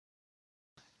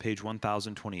page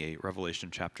 1028, Revelation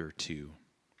chapter 2.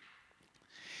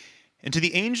 And to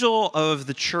the angel of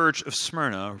the church of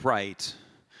Smyrna write,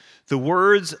 the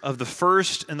words of the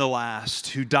first and the last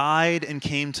who died and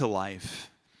came to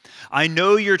life. I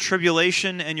know your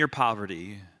tribulation and your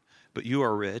poverty, but you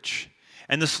are rich,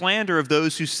 and the slander of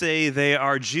those who say they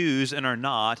are Jews and are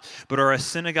not, but are a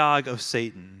synagogue of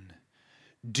Satan.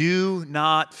 Do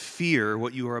not fear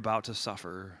what you are about to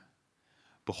suffer.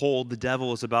 Behold, the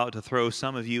devil is about to throw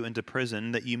some of you into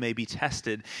prison that you may be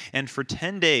tested, and for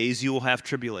 10 days you will have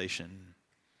tribulation.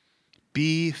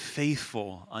 Be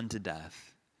faithful unto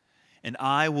death, and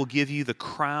I will give you the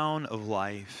crown of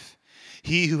life.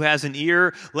 He who has an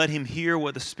ear, let him hear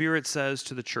what the Spirit says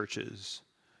to the churches.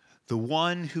 The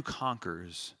one who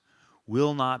conquers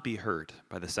will not be hurt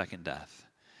by the second death.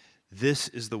 This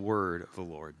is the word of the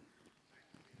Lord.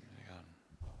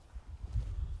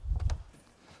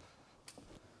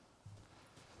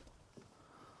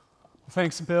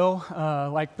 Thanks, Bill.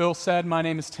 Like Bill said, my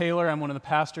name is Taylor. I'm one of the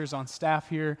pastors on staff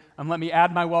here. Let me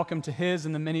add my welcome to his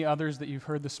and the many others that you've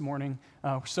heard this morning.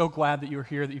 We're so glad that you're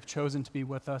here, that you've chosen to be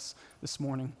with us this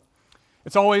morning.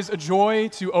 It's always a joy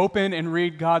to open and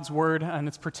read God's Word, and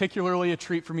it's particularly a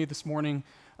treat for me this morning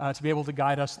to be able to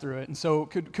guide us through it. And so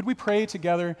could we pray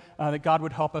together that God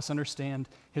would help us understand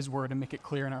His Word and make it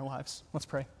clear in our lives? Let's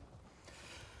pray.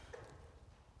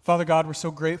 Father God, we're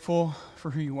so grateful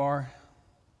for who you are.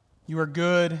 You are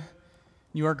good,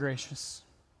 you are gracious.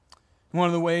 And one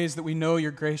of the ways that we know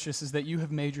you're gracious is that you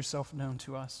have made yourself known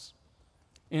to us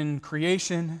in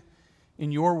creation,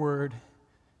 in your word,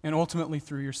 and ultimately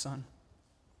through your Son.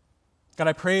 God,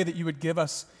 I pray that you would give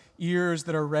us ears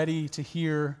that are ready to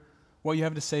hear what you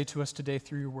have to say to us today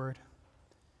through your word,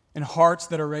 and hearts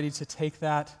that are ready to take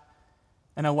that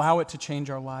and allow it to change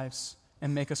our lives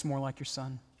and make us more like your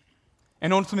Son.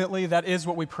 And ultimately, that is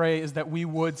what we pray, is that we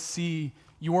would see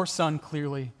your Son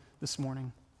clearly this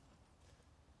morning.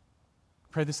 I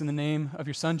pray this in the name of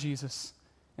your Son, Jesus,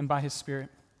 and by his Spirit.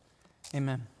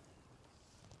 Amen.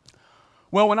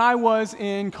 Well, when I was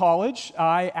in college,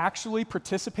 I actually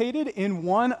participated in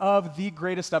one of the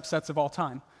greatest upsets of all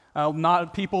time.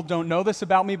 Not people don't know this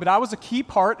about me, but I was a key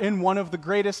part in one of the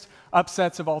greatest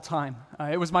upsets of all time.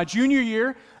 It was my junior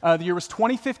year. The year was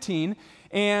 2015,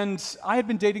 and I had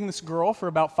been dating this girl for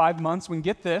about 5 months when,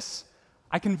 get this,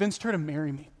 I convinced her to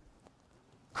marry me.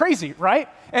 Crazy, right?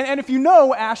 And if you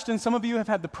know Ashton, some of you have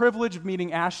had the privilege of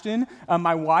meeting Ashton,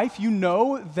 my wife, you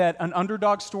know that an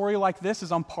underdog story like this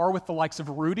is on par with the likes of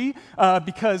Rudy,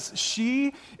 because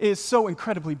she is so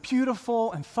incredibly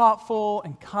beautiful and thoughtful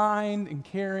and kind and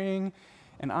caring,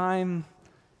 and I'm,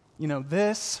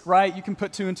 this, right? You can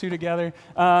put two and two together.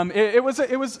 It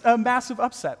was a massive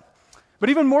upset. But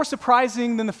even more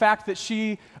surprising than the fact that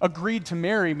she agreed to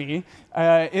marry me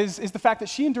is the fact that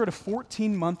she endured a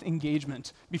 14-month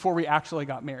engagement before we actually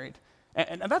got married.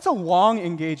 And that's a long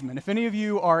engagement. If any of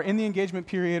you are in the engagement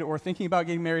period or thinking about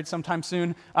getting married sometime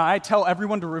soon, I tell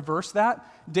everyone to reverse that,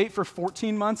 date for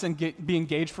 14 months and be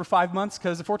engaged for 5 months,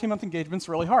 because a 14-month engagement's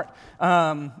really hard.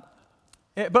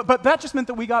 But that just meant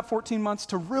that we got 14 months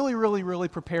to really, really, really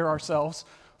prepare ourselves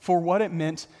for what it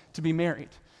meant to be married.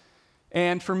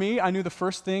 And for me, I knew the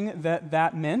first thing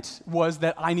that meant was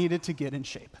that I needed to get in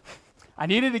shape. I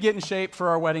needed to get in shape for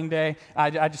our wedding day.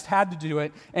 I just had to do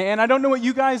it. And I don't know what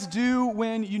you guys do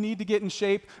when you need to get in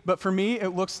shape, but for me,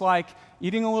 it looks like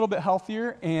eating a little bit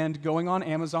healthier and going on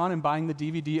Amazon and buying the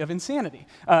DVD of Insanity.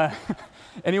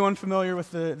 Anyone familiar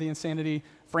with the Insanity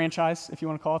franchise, if you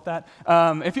want to call it that?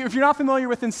 If you're not familiar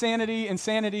with Insanity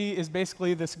is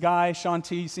basically this guy, Shaun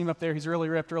T. You see him up there. He's really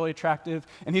ripped, really attractive,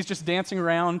 and he's just dancing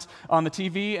around on the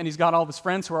TV, and he's got all of his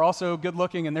friends who are also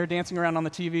good-looking, and they're dancing around on the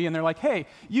TV, and they're like, hey,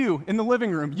 you, in the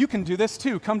living room, you can do this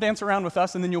too. Come dance around with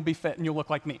us, and then you'll be fit, and you'll look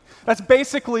like me. That's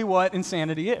basically what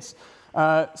Insanity is.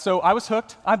 So I was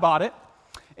hooked. I bought it.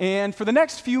 And for the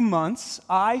next few months,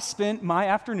 I spent my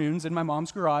afternoons in my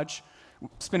mom's garage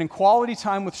spending quality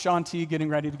time with Shaun T, getting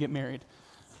ready to get married.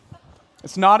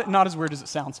 It's not as weird as it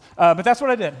sounds, but that's what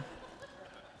I did.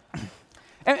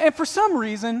 And for some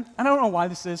reason, I don't know why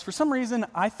this is, for some reason,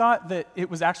 I thought that it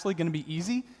was actually going to be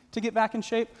easy to get back in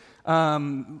shape.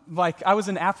 Like, I was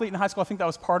an athlete in high school. I think that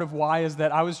was part of why, is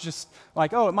that I was just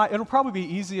like, it'll probably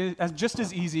be just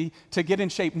as easy to get in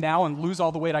shape now and lose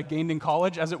all the weight I gained in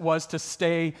college as it was to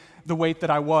stay the weight that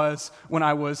I was when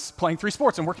I was playing 3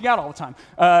 sports and working out all the time.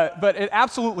 But it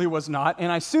absolutely was not,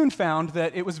 and I soon found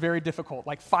that it was very difficult.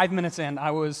 Like 5 minutes in,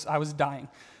 I was dying.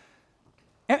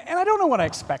 And I don't know what I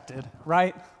expected,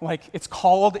 right? Like, it's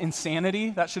called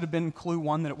insanity. That should have been clue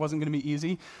one that it wasn't going to be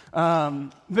easy.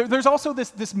 There's also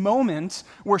this moment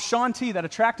where Shaun T, that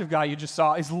attractive guy you just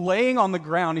saw, is laying on the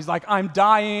ground. He's like, I'm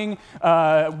dying.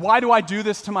 Why do I do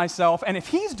this to myself? And if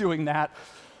he's doing that,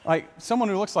 like, someone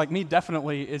who looks like me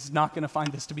definitely is not going to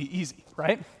find this to be easy,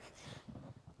 right?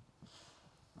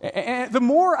 And the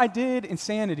more I did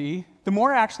insanity, the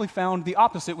more I actually found the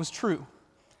opposite was true.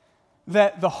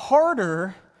 That the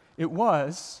harder it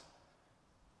was,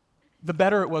 the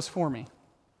better it was for me.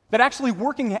 That actually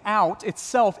working out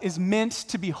itself is meant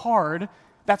to be hard.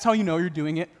 That's how you know you're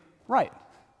doing it right.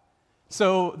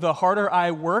 So the harder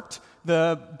I worked,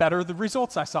 the better the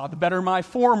results I saw. The better my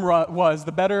form was,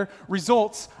 the better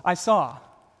results I saw.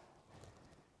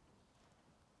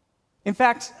 In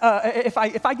fact,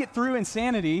 if I get through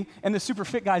insanity and the super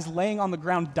fit guy's laying on the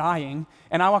ground dying,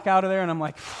 and I walk out of there and I'm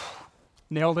like,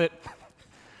 nailed it.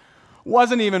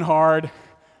 Wasn't even hard.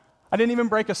 I didn't even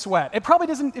break a sweat. It probably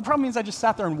means I just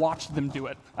sat there and watched them do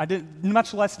it.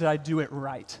 Much less did I do it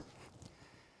right.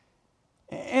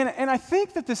 And I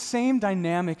think that the same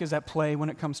dynamic is at play when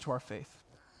it comes to our faith.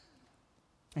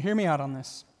 Now, hear me out on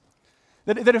this.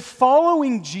 That if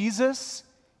following Jesus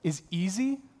is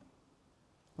easy,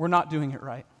 we're not doing it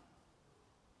right.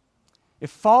 If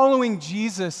following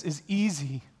Jesus is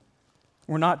easy,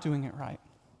 we're not doing it right.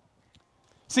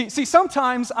 See,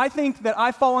 sometimes I think that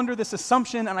I fall under this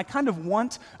assumption and I kind of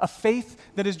want a faith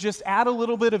that is just add a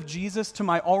little bit of Jesus to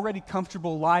my already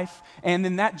comfortable life, and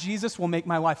then that Jesus will make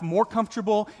my life more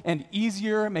comfortable and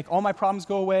easier, make all my problems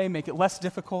go away, make it less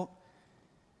difficult.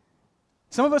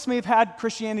 Some of us may have had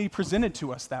Christianity presented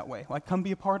to us that way, like come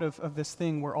be a part of this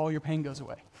thing where all your pain goes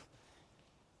away.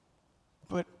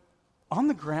 But on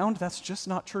the ground, that's just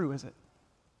not true, is it?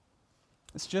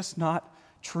 It's just not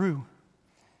true.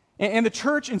 And the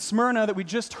church in Smyrna that we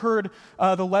just heard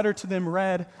the letter to them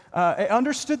read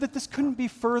understood that this couldn't be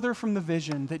further from the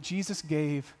vision that Jesus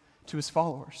gave to his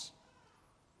followers.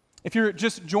 If you're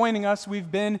just joining us,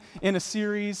 we've been in a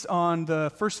series on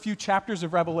the first few chapters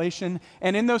of Revelation,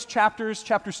 and in those chapters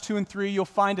 2 and 3, you'll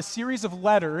find a series of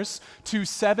letters to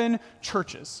 7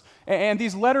 churches. And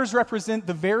these letters represent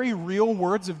the very real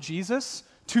words of Jesus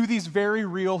to these very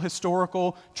real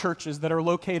historical churches that are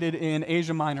located in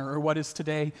Asia Minor, or what is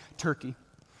today Turkey.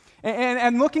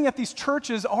 And looking at these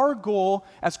churches, our goal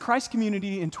as Christ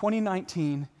Community in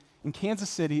 2019 in Kansas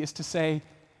City is to say,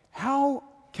 how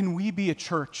can we be a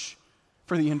church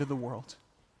for the end of the world?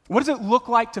 What does it look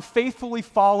like to faithfully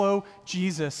follow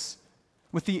Jesus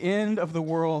with the end of the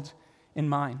world in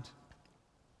mind?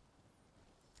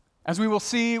 As we will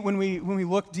see when we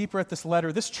look deeper at this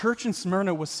letter, this church in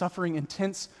Smyrna was suffering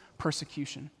intense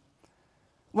persecution.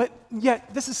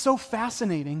 Yet, this is so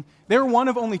fascinating. They're one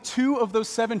of only 2 of those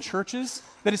 7 churches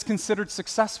that is considered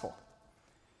successful.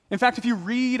 In fact, if you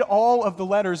read all of the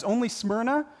letters, only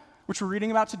Smyrna, which we're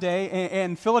reading about today,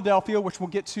 and Philadelphia, which we'll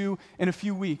get to in a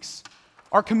few weeks,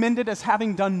 are commended as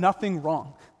having done nothing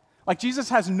wrong. Like, Jesus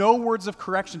has no words of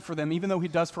correction for them, even though he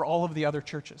does for all of the other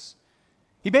churches.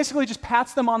 He basically just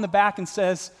pats them on the back and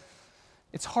says,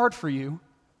 it's hard for you.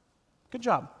 Good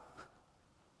job.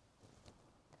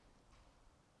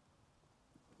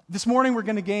 This morning, we're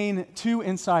going to gain 2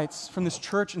 insights from this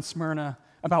church in Smyrna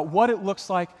about what it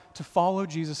looks like to follow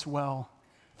Jesus well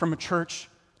from a church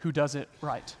who does it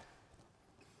right.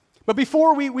 But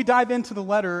before we dive into the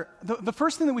letter, the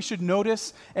first thing that we should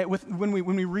notice when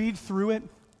we read through it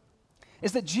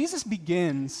is that Jesus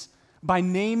begins by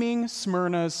naming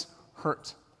Smyrna's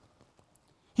hurt.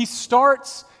 He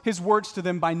starts his words to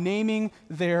them by naming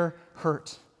their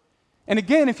hurt. And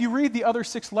again, if you read the other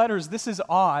 6 letters, this is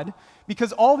odd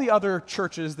because all the other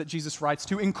churches that Jesus writes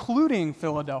to, including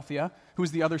Philadelphia, who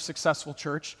is the other successful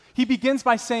church, he begins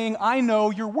by saying, I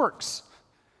know your works.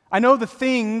 I know the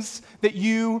things that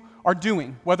you are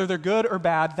doing, whether they're good or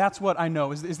bad. That's what I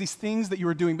know, is these things that you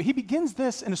are doing. But he begins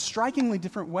this in a strikingly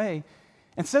different way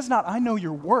and says not, I know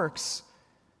your works,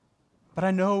 but I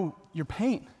know your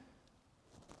pain.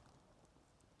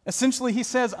 Essentially, he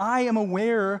says, I am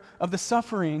aware of the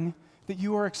suffering that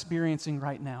you are experiencing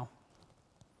right now.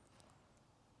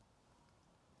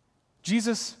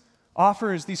 Jesus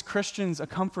offers these Christians a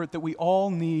comfort that we all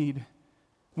need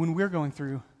when we're going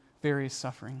through various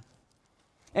suffering.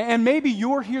 And maybe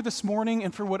you're here this morning,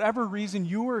 and for whatever reason,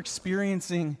 you are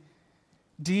experiencing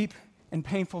deep and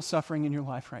painful suffering in your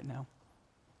life right now.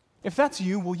 If that's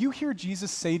you, will you hear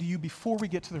Jesus say to you before we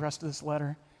get to the rest of this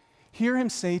letter? Hear him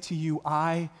say to you,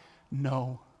 I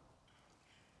know.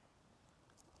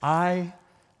 I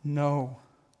know.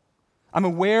 I'm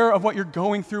aware of what you're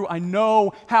going through. I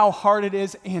know how hard it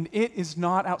is, and it is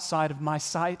not outside of my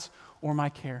sight or my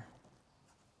care.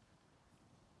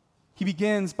 He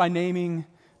begins by naming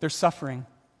their suffering.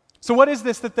 So what is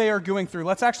this that they are going through?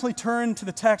 Let's actually turn to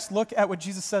the text, look at what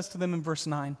Jesus says to them in verse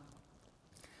 9.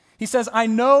 He says, I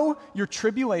know your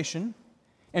tribulation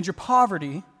and your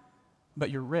poverty, but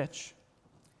you're rich,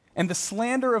 and the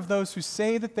slander of those who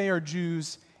say that they are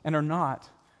Jews and are not,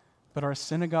 but are a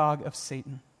synagogue of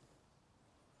Satan.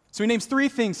 So he names three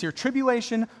things here: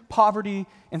 tribulation, poverty,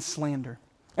 and slander.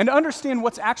 And to understand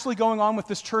what's actually going on with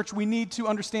this church, we need to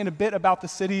understand a bit about the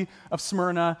city of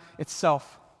Smyrna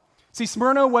itself. See,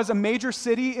 Smyrna was a major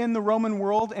city in the Roman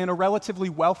world and a relatively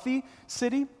wealthy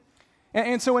city.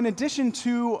 And so in addition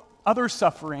to other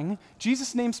suffering,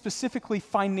 Jesus named specifically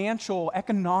financial,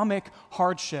 economic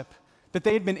hardship that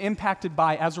they had been impacted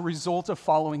by as a result of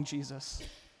following Jesus.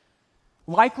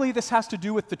 Likely this has to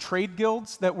do with the trade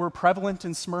guilds that were prevalent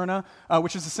in Smyrna,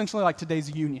 which is essentially like today's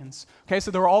unions. Okay,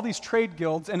 so there were all these trade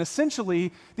guilds, and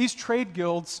essentially these trade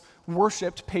guilds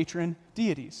worshipped patron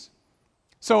deities.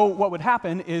 So what would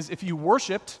happen is if you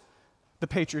worshipped the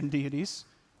patron deities,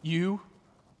 you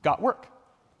got work.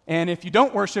 And if you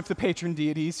don't worship the patron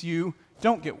deities, you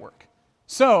don't get work.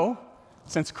 So,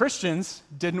 since Christians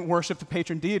didn't worship the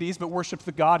patron deities, but worshiped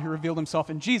the God who revealed himself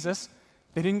in Jesus,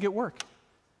 they didn't get work.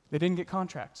 They didn't get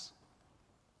contracts.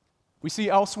 We see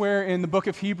elsewhere in the book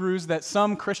of Hebrews that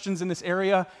some Christians in this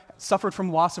area suffered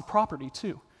from loss of property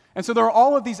too. And so there are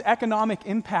all of these economic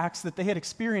impacts that they had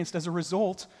experienced as a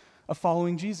result of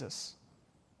following Jesus.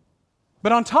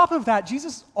 But on top of that,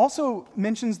 Jesus also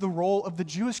mentions the role of the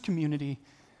Jewish community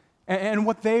and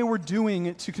what they were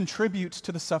doing to contribute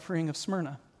to the suffering of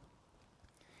Smyrna.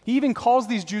 He even calls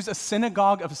these Jews a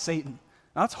synagogue of Satan.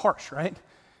 Now, that's harsh, right?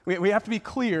 We have to be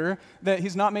clear that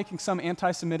he's not making some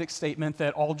anti-Semitic statement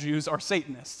that all Jews are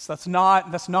Satanists. That's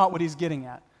not what he's getting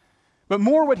at. But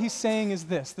more what he's saying is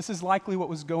this is likely what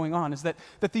was going on, is that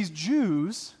these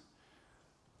Jews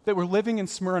that were living in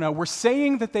Smyrna were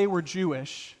saying that they were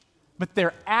Jewish, but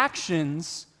their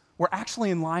actions were actually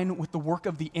in line with the work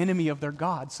of the enemy of their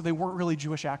God, so they weren't really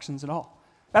Jewish actions at all.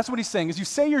 That's what he's saying, is you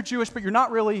say you're Jewish, but you're not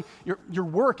really, your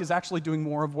work is actually doing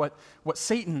more of what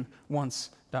Satan once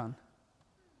done.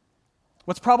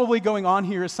 What's probably going on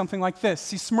here is something like this.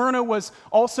 See, Smyrna was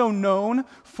also known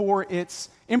for its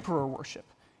emperor worship.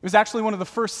 It was actually one of the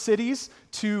first cities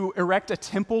to erect a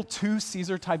temple to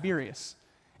Caesar Tiberius.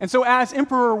 And so as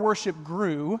emperor worship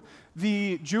grew,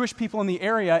 the Jewish people in the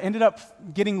area ended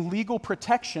up getting legal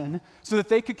protection so that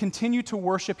they could continue to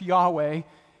worship Yahweh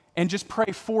and just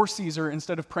pray for Caesar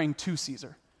instead of praying to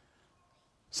Caesar.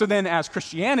 So then as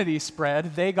Christianity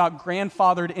spread, they got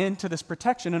grandfathered into this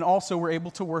protection and also were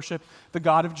able to worship the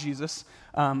God of Jesus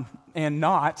and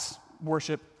not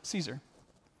worship Caesar.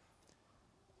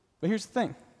 But here's the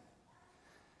thing.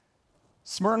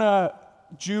 Smyrna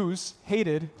Jews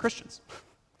hated Christians.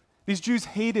 These Jews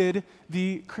hated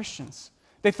the Christians.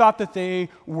 They thought that they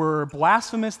were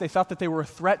blasphemous. They thought that they were a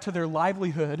threat to their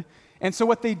livelihood. And so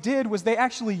what they did was they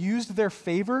actually used their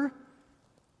favor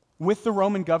with the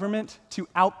Roman government to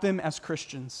out them as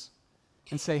Christians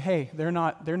and say, hey, they're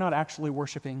not actually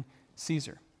worshiping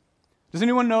Caesar. Does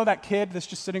anyone know that kid that's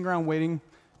just sitting around waiting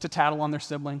to tattle on their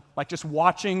sibling? Like just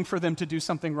watching for them to do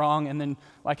something wrong and then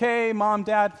like, hey, mom,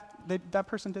 dad, that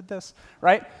person did this,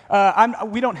 right?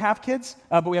 We don't have kids,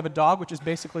 but we have a dog, which is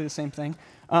basically the same thing.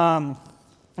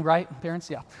 Right,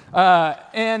 parents? Yeah.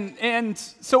 And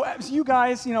so as you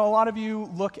guys, a lot of you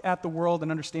look at the world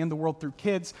and understand the world through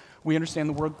kids. We understand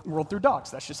the world through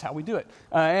dogs. That's just how we do it.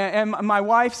 And my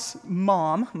wife's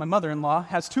mom, my mother-in-law,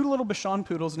 has two little Bichon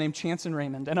poodles named Chance and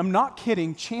Raymond. And I'm not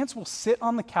kidding. Chance will sit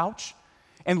on the couch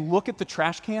and look at the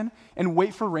trash can and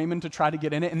wait for Raymond to try to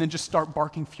get in it and then just start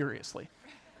barking furiously.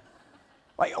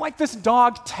 Like this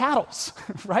dog tattles,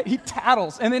 right? He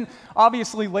tattles. And then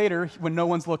obviously later, when no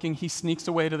one's looking, he sneaks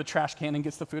away to the trash can and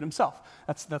gets the food himself.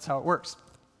 That's how it works.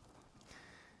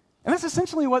 And that's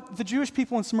essentially what the Jewish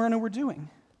people in Smyrna were doing.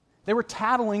 They were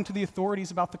tattling to the authorities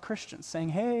about the Christians, saying,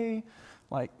 hey,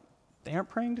 they aren't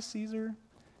praying to Caesar.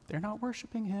 They're not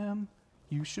worshiping him.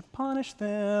 You should punish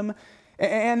them.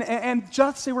 And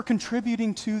just they were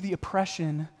contributing to the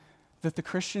oppression that the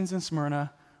Christians in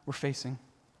Smyrna were facing.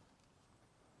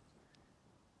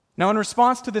 Now, in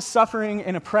response to this suffering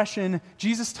and oppression,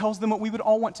 Jesus tells them what we would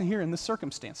all want to hear in this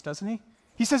circumstance, doesn't he?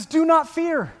 He says, do not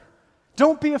fear.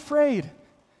 Don't be afraid.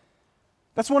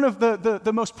 That's one of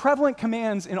the most prevalent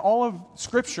commands in all of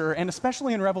Scripture, and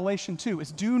especially in Revelation 2,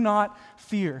 is do not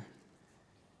fear.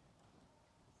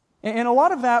 And a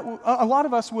lot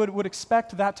of us would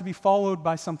expect that to be followed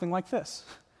by something like this.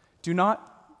 Do not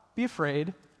be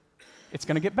afraid. It's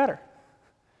going to get better.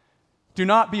 Do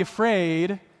not be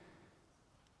afraid.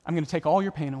 I'm going to take all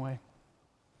your pain away.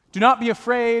 Do not be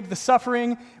afraid. The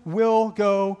suffering will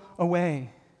go away.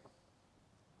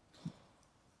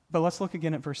 But let's look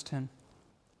again at verse 10.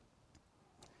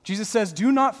 Jesus says,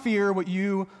 do not fear what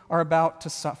you are about to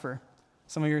suffer.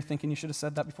 Some of you are thinking you should have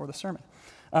said that before the sermon.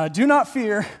 Do not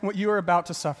fear what you are about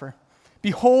to suffer.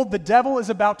 Behold, the devil is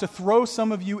about to throw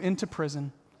some of you into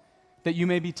prison, that you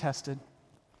may be tested.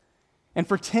 And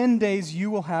for 10 days you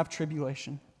will have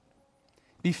tribulation.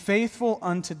 Be faithful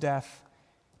unto death,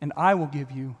 and I will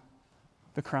give you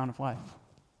the crown of life.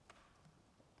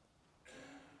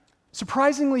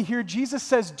 Surprisingly here, Jesus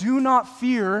says, do not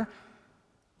fear.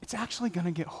 It's actually going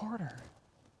to get harder.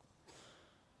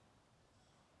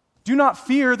 Do not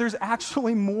fear, there's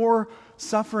actually more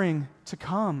suffering to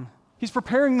come. He's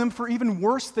preparing them for even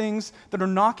worse things that are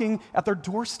knocking at their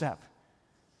doorstep.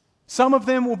 Some of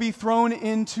them will be thrown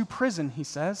into prison, he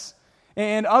says.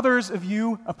 And others of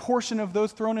you, a portion of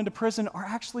those thrown into prison, are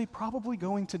actually probably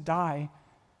going to die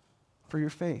for your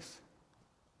faith.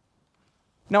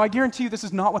 Now, I guarantee you this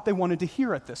is not what they wanted to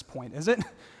hear at this point, is it?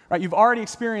 Right, you've already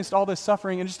experienced all this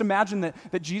suffering, and just imagine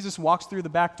that Jesus walks through the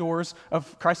back doors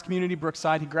of Christ Community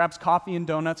Brookside. He grabs coffee and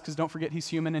donuts, because don't forget he's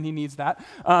human and he needs that.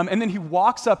 And then he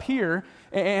walks up here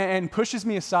and pushes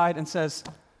me aside and says,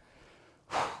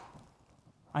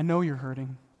 I know you're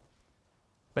hurting,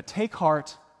 but take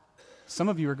heart, some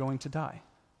of you are going to die.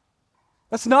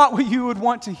 That's not what you would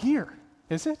want to hear,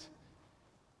 is it?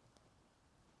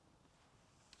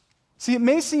 See, it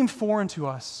may seem foreign to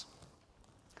us,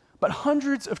 but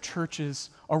hundreds of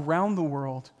churches around the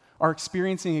world are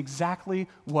experiencing exactly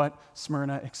what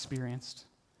Smyrna experienced.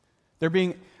 They're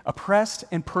being oppressed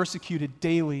and persecuted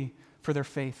daily for their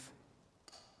faith.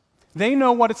 They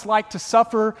know what it's like to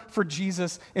suffer for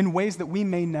Jesus in ways that we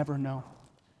may never know.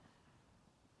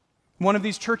 One of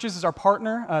these churches is our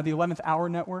partner, the 11th Hour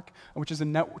Network, which is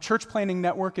a church planting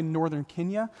network in northern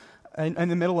Kenya, in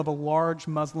the middle of a large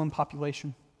Muslim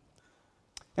population.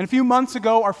 And a few months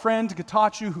ago, our friend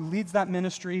Getachew, who leads that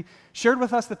ministry, shared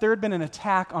with us that there had been an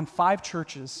attack on 5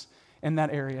 churches in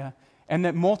that area, and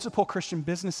that multiple Christian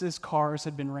businesses, cars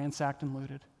had been ransacked and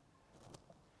looted.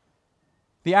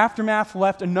 The aftermath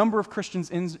left a number of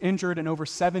Christians injured and over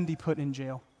 70 put in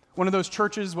jail. One of those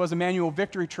churches was Emmanuel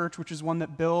Victory Church, which is one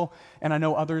that Bill and I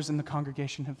know others in the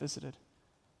congregation have visited.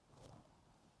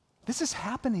 This is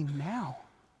happening now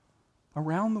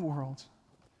around the world.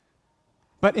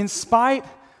 But in spite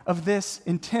of this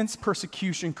intense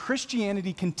persecution,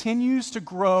 Christianity continues to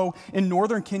grow in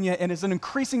northern Kenya, and as an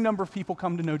increasing number of people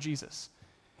come to know Jesus.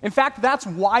 In fact, that's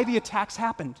why the attacks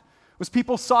happened, was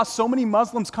people saw so many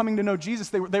Muslims coming to know Jesus,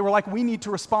 they were like, we need to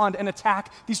respond and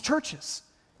attack these churches.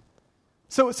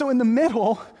 So in the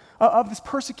middle of this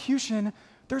persecution,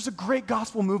 there's a great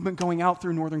gospel movement going out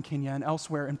through northern Kenya and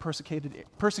elsewhere in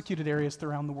persecuted areas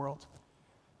around the world.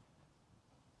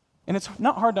 And it's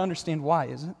not hard to understand why,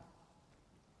 is it?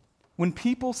 When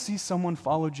people see someone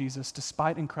follow Jesus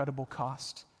despite incredible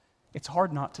cost, it's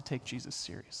hard not to take Jesus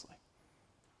seriously.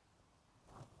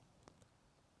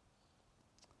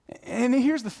 And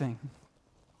here's the thing.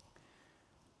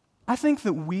 I think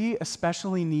that we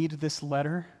especially need this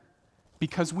letter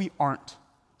because we aren't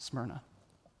Smyrna.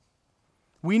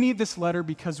 We need this letter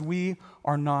because we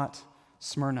are not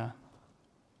Smyrna.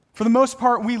 For the most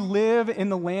part, we live in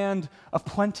the land of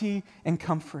plenty and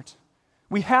comfort.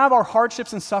 We have our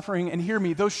hardships and suffering, and hear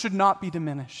me, those should not be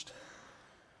diminished.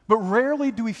 But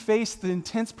rarely do we face the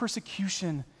intense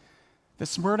persecution that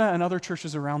Smyrna and other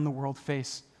churches around the world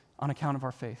face on account of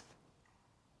our faith.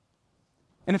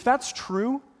 And if that's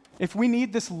true, if we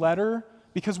need this letter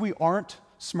because we aren't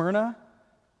Smyrna,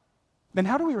 then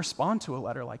how do we respond to a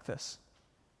letter like this?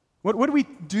 What do we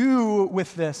do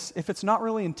with this if it's not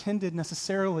really intended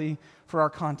necessarily for our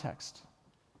context?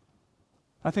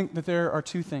 I think that there are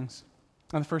 2 things.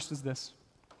 And the first is this,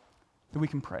 that we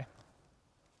can pray.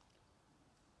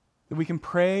 That we can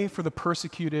pray for the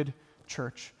persecuted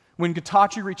church. When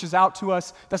Getachew reaches out to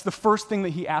us, that's the first thing that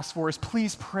he asks for is,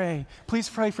 please pray. Please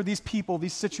pray for these people,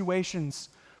 these situations,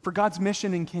 for God's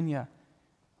mission in Kenya.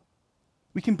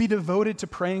 We can be devoted to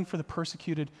praying for the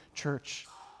persecuted church.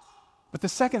 But the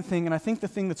second thing, and I think the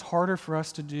thing that's harder for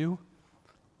us to do,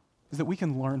 is that we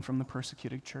can learn from the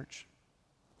persecuted church.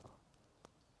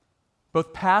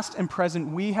 Both past and present,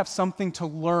 we have something to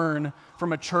learn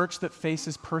from a church that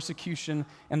faces persecution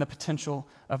and the potential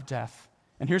of death.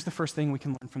 And here's the first thing we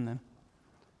can learn from them.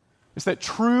 It's that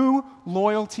true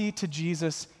loyalty to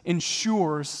Jesus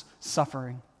ensures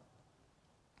suffering.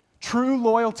 True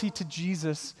loyalty to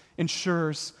Jesus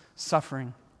ensures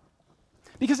suffering.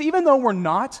 Because even though we're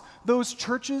not those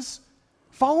churches,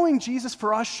 following Jesus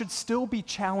for us should still be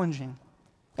challenging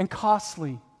and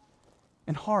costly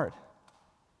and hard.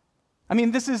 I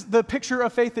mean, this is the picture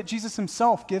of faith that Jesus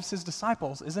himself gives his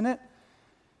disciples, isn't it?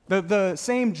 The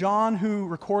same John who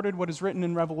recorded what is written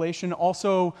in Revelation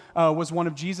also was one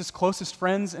of Jesus' closest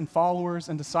friends and followers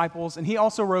and disciples, and he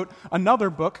also wrote another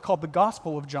book called the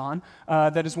Gospel of John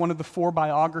that is one of the 4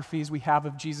 biographies we have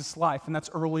of Jesus' life, and that's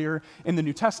earlier in the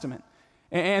New Testament.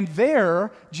 And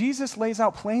there, Jesus lays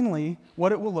out plainly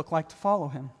what it will look like to follow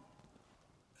him.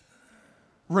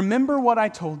 Remember what I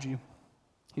told you,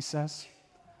 he says.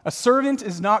 A servant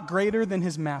is not greater than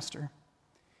his master.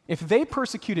 If they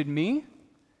persecuted me,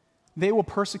 they will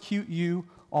persecute you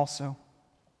also.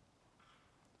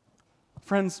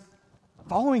 Friends,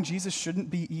 following Jesus shouldn't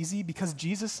be easy because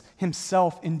Jesus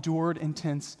himself endured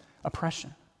intense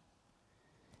oppression.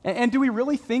 And do we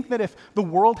really think that if the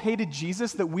world hated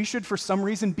Jesus, that we should for some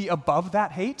reason be above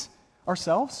that hate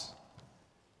ourselves?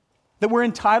 That we're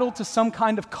entitled to some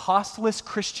kind of costless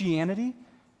Christianity?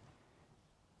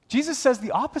 Jesus says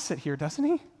the opposite here, doesn't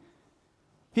he?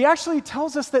 He actually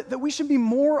tells us that we should be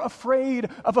more afraid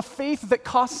of a faith that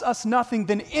costs us nothing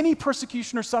than any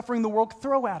persecution or suffering the world could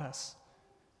throw at us.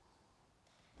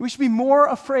 We should be more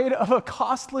afraid of a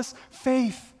costless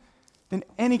faith than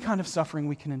any kind of suffering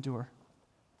we can endure.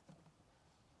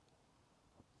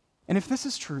 And if this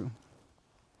is true,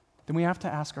 then we have to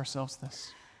ask ourselves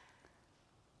this: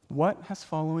 what has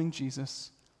following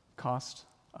Jesus cost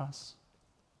us?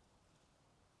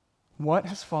 What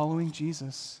has following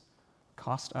Jesus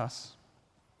cost us?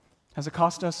 Has it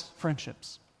cost us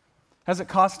friendships? Has it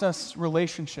cost us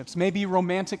relationships, maybe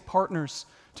romantic partners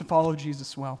to follow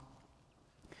Jesus well?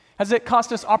 Has it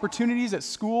cost us opportunities at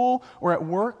school or at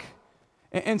work?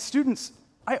 And students,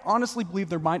 I honestly believe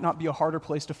there might not be a harder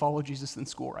place to follow Jesus than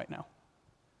school right now.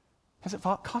 Has it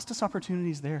cost us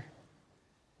opportunities there?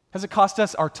 Has it cost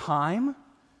us our time?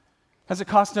 Has it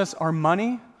cost us our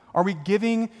money? Are we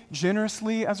giving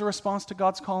generously as a response to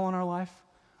God's call on our life?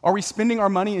 Are we spending our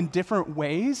money in different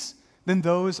ways than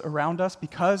those around us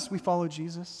because we follow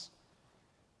Jesus?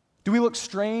 Do we look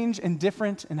strange and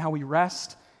different in how we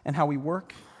rest and how we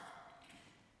work?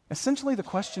 Essentially, the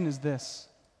question is this: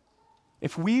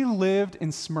 if we lived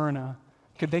in Smyrna,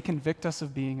 could they convict us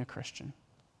of being a Christian?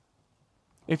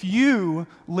 If you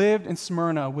lived in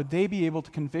Smyrna, would they be able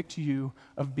to convict you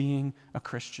of being a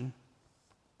Christian?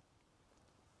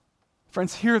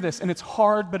 Friends, hear this, and it's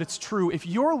hard, but it's true. If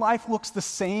your life looks the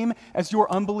same as your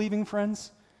unbelieving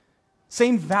friends,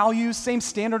 same values, same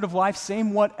standard of life,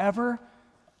 same whatever,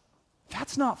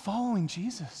 that's not following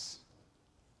Jesus.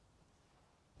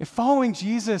 If following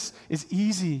Jesus is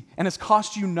easy and has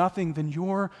cost you nothing, then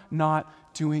you're not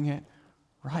doing it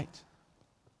right.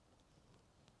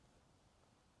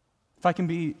 If I can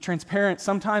be transparent,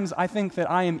 sometimes I think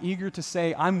that I am eager to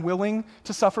say I'm willing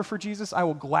to suffer for Jesus. I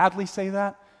will gladly say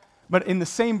that. But in the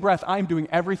same breath, I'm doing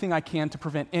everything I can to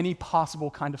prevent any possible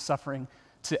kind of suffering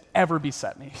to ever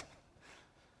beset me.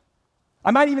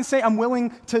 I might even say I'm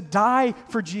willing to die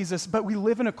for Jesus, but we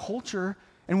live in a culture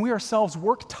and we ourselves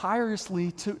work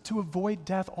tirelessly to avoid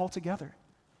death altogether.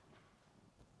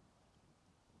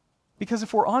 Because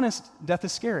if we're honest, death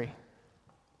is scary,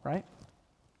 right?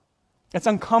 It's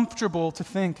uncomfortable to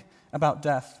think about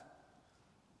death.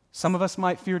 Some of us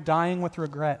might fear dying with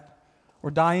regret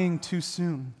or dying too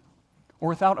soon, or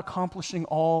without accomplishing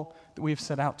all that we have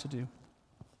set out to do.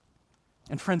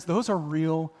 And friends, those are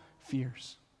real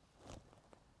fears.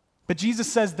 But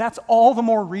Jesus says that's all the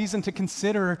more reason to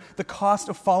consider the cost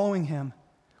of following him.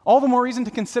 All the more reason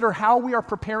to consider how we are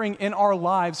preparing in our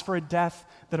lives for a death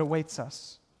that awaits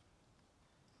us.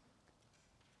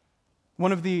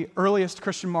 One of the earliest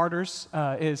Christian martyrs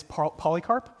is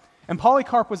Polycarp. And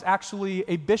Polycarp was actually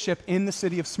a bishop in the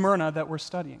city of Smyrna that we're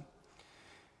studying.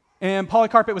 And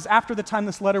Polycarp, it was after the time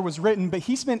this letter was written, but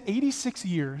he spent 86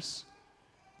 years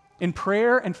in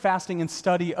prayer and fasting and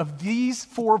study of these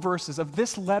 4 verses, of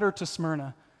this letter to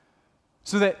Smyrna,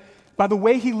 so that by the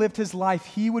way he lived his life,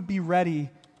 he would be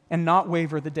ready and not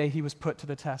waver the day he was put to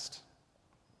the test.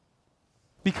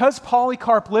 Because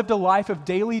Polycarp lived a life of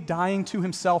daily dying to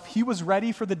himself, he was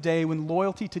ready for the day when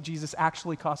loyalty to Jesus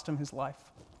actually cost him his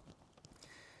life.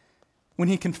 When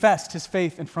he confessed his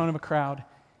faith in front of a crowd,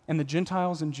 and the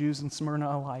Gentiles and Jews in Smyrna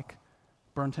alike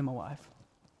burned him alive.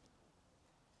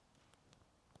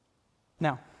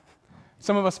 Now,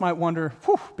 some of us might wonder,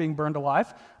 being burned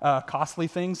alive, costly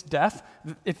things, death.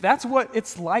 If that's what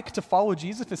it's like to follow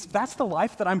Jesus, if that's the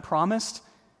life that I'm promised,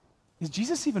 is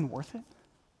Jesus even worth it?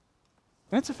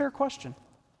 And it's a fair question.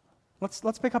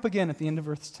 Let's pick up again at the end of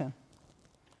verse 10.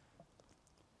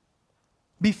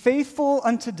 Be faithful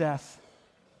unto death,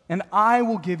 and I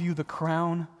will give you the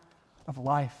crown of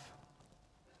life.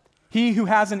 He who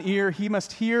has an ear, he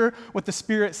must hear what the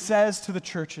Spirit says to the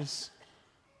churches.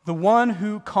 The one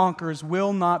who conquers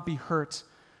will not be hurt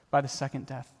by the second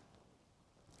death.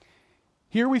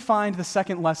 Here we find the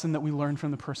second lesson that we learn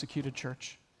from the persecuted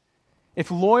church. If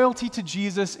loyalty to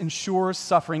Jesus ensures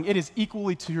suffering, it is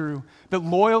equally true that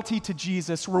loyalty to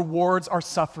Jesus rewards our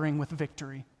suffering with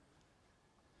victory.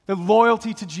 That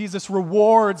loyalty to Jesus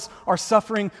rewards our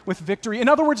suffering with victory. In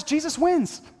other words, Jesus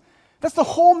wins. That's the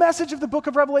whole message of the book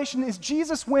of Revelation is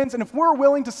Jesus wins, and if we're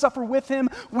willing to suffer with him,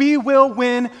 we will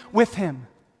win with him.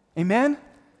 Amen?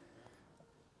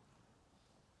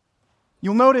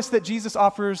 You'll notice that Jesus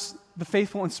offers the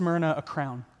faithful in Smyrna a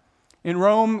crown. In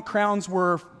Rome, crowns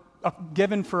were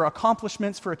given for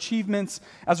accomplishments, for achievements,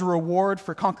 as a reward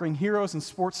for conquering heroes and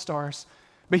sports stars.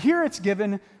 But here it's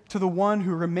given to the one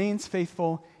who remains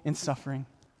faithful in suffering.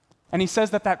 And he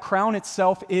says that that crown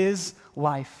itself is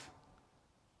life.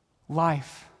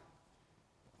 Life.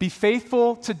 Be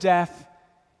faithful to death,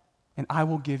 and I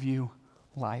will give you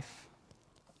life.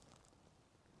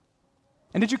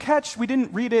 And did you catch, we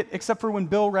didn't read it except for when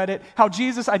Bill read it, how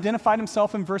Jesus identified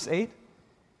himself in verse 8?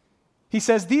 He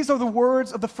says, these are the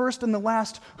words of the first and the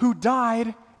last who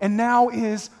died and now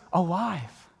is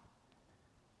alive.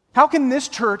 How can this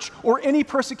church or any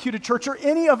persecuted church or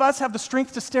any of us have the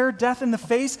strength to stare death in the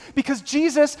face? Because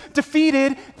Jesus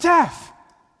defeated death.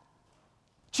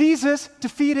 Jesus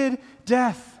defeated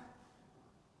death.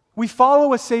 We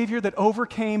follow a Savior that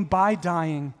overcame by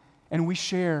dying, and we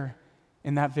share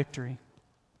in that victory.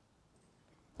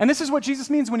 And this is what Jesus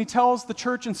means when he tells the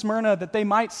church in Smyrna that they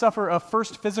might suffer a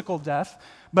first physical death,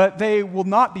 but they will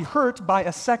not be hurt by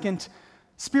a second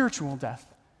spiritual death,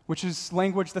 which is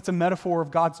language that's a metaphor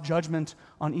of God's judgment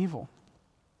on evil.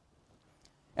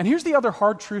 And here's the other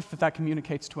hard truth that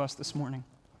communicates to us this morning,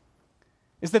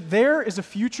 is that there is a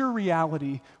future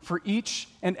reality for each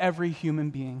and every human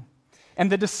being.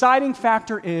 And the deciding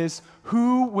factor is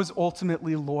who was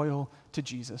ultimately loyal to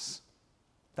Jesus.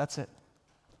 That's it.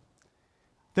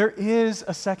 There is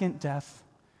a second death,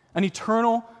 an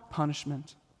eternal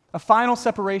punishment, a final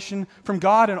separation from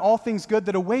God and all things good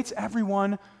that awaits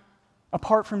everyone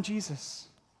apart from Jesus.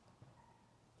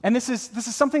 And this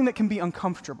is something that can be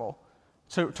uncomfortable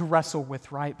to wrestle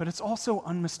with, right? But it's also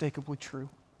unmistakably true.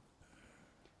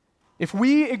 If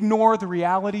we ignore the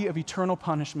reality of eternal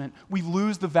punishment, we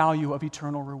lose the value of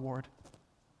eternal reward.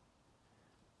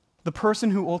 The person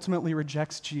who ultimately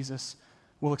rejects Jesus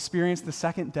will experience the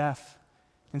second death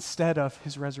instead of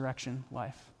his resurrection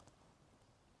life.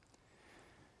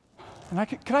 And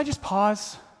could I just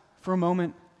pause for a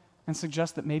moment and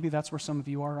suggest that maybe that's where some of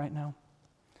you are right now?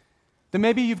 That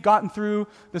maybe you've gotten through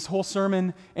this whole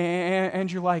sermon and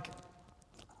you're like,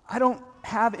 I don't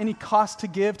have any cost to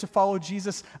give to follow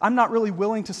Jesus. I'm not really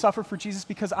willing to suffer for Jesus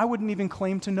because I wouldn't even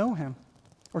claim to know him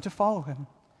or to follow him.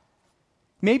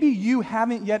 Maybe you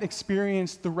haven't yet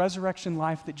experienced the resurrection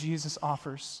life that Jesus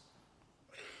offers.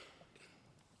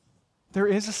 There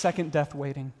is a second death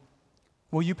waiting.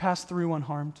 Will you pass through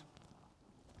unharmed?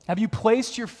 Have you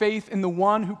placed your faith in the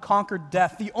one who conquered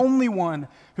death, the only one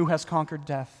who has conquered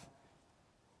death?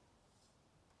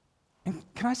 And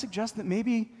can I suggest that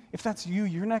maybe if that's you,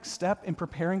 your next step in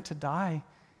preparing to die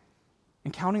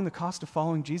and counting the cost of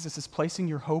following Jesus is placing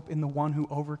your hope in the one who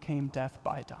overcame death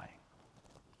by dying.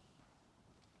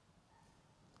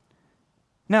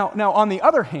 Now, on the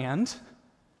other hand,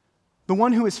 the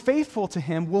one who is faithful to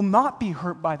him will not be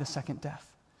hurt by the second death,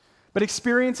 but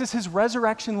experiences his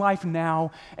resurrection life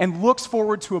now and looks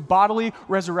forward to a bodily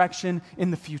resurrection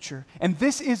in the future. And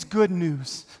this is good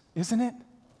news, isn't it?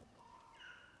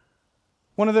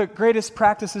 One of the greatest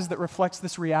practices that reflects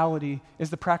this reality is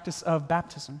the practice of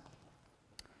baptism.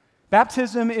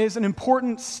 Baptism is an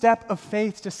important step of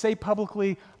faith to say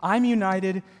publicly, I'm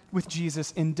united with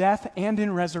Jesus in death and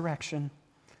in resurrection.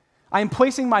 I am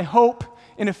placing my hope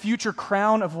in a future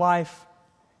crown of life,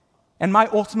 and my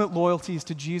ultimate loyalty is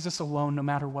to Jesus alone, no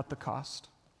matter what the cost.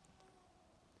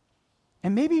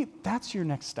 And maybe that's your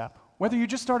next step, whether you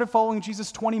just started following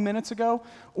Jesus 20 minutes ago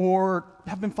or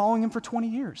have been following him for 20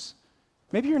 years.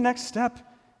 Maybe your next step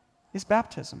is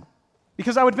baptism.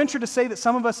 Because I would venture to say that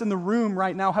some of us in the room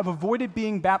right now have avoided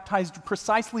being baptized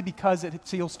precisely because it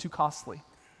feels too costly.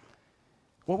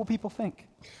 What will people think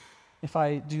if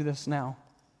I do this now?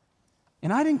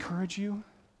 And I'd encourage you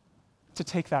to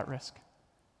take that risk,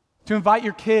 to invite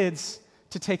your kids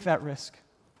to take that risk.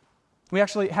 We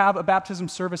actually have a baptism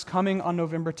service coming on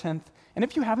November 10th, and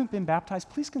if you haven't been baptized,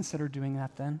 please consider doing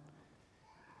that then.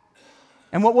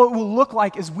 And what it will look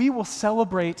like is we will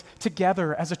celebrate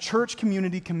together as a church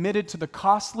community committed to the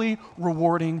costly,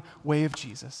 rewarding way of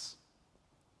Jesus.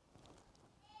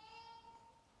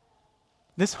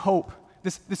 This hope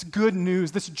this good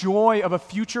news, this joy of a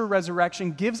future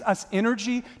resurrection gives us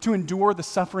energy to endure the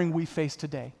suffering we face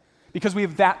today because we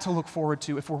have that to look forward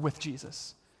to if we're with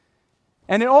Jesus.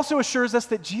 And it also assures us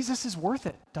that Jesus is worth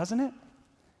it, doesn't it?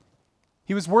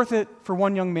 He was worth it for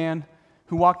one young man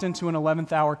who walked into an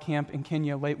 11th hour camp in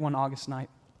Kenya late one August night.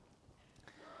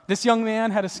 This young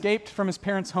man had escaped from his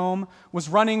parents' home, was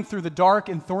running through the dark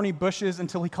and thorny bushes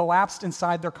until he collapsed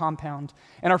inside their compound.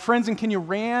 And our friends in Kenya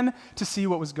ran to see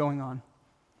what was going on.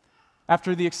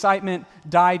 After the excitement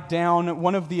died down,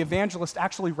 one of the evangelists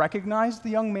actually recognized the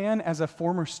young man as a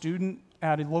former student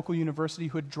at a local university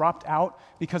who had dropped out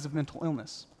because of mental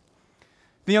illness.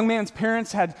 The young man's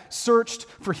parents had searched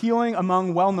for healing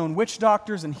among well-known witch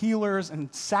doctors and healers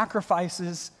and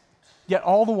sacrifices, yet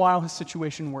all the while his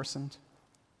situation worsened.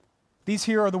 These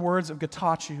here are the words of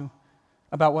Getachew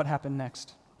about what happened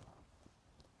next.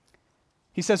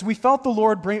 He says, "We felt the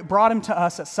Lord brought him to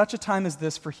us at such a time as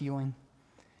this for healing,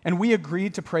 and we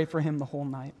agreed to pray for him the whole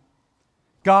night.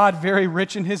 God, very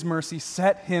rich in his mercy,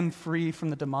 set him free from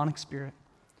the demonic spirit.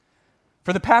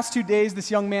 For the past 2 days,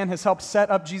 this young man has helped set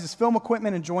up Jesus' film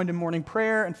equipment and joined in morning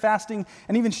prayer and fasting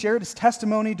and even shared his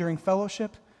testimony during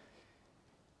fellowship.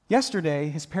 Yesterday,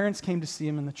 his parents came to see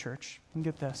him in the church. And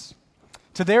get this.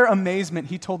 To their amazement,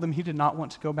 he told them he did not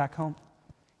want to go back home.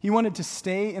 He wanted to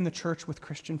stay in the church with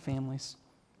Christian families.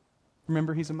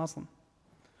 Remember, he's a Muslim.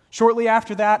 Shortly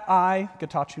after that, I,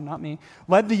 Getachew, not me,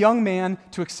 led the young man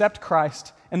to accept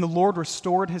Christ, and the Lord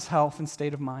restored his health and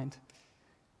state of mind.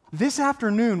 This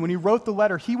afternoon, when he wrote the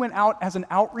letter, he went out as an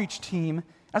outreach team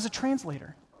as a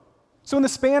translator. So in the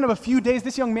span of a few days,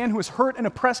 this young man who was hurt and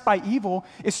oppressed by evil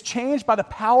is changed by the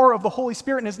power of the Holy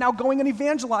Spirit and is now going and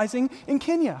evangelizing in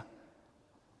Kenya.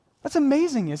 That's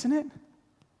amazing, isn't it?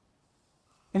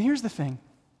 And here's the thing.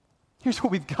 Here's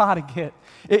what we've got to get.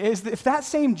 Is that if that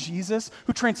same Jesus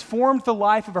who transformed the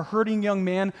life of a hurting young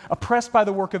man oppressed by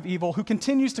the work of evil, who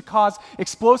continues to cause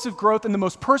explosive growth in the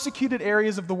most persecuted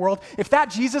areas of the world, if that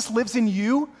Jesus lives in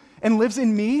you and lives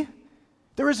in me,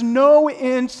 there is no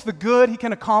end to the good he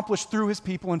can accomplish through his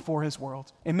people and for his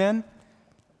world. Amen?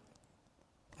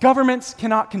 Governments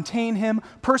cannot contain him.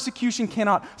 Persecution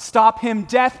cannot stop him.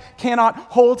 Death cannot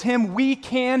hold him. We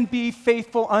can be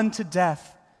faithful unto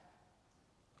death.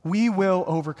 We will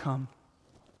overcome.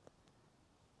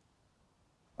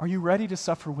 Are you ready to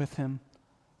suffer with him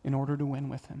in order to win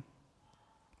with him?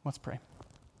 Let's pray.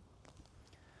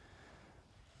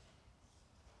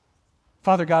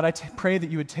 Father God, I pray that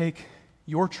you would take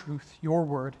your truth, your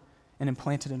word, and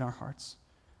implant it in our hearts.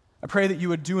 I pray that you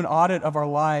would do an audit of our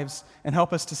lives and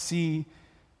help us to see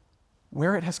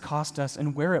where it has cost us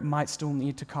and where it might still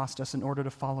need to cost us in order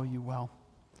to follow you well.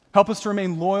 Help us to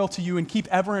remain loyal to you and keep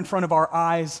ever in front of our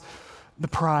eyes the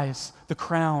prize, the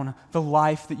crown, the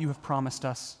life that you have promised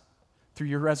us through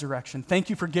your resurrection. Thank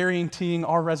you for guaranteeing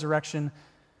our resurrection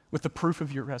with the proof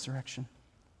of your resurrection.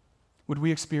 Would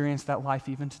we experience that life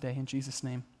even today in Jesus'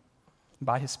 name,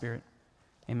 by his Spirit?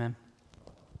 Amen.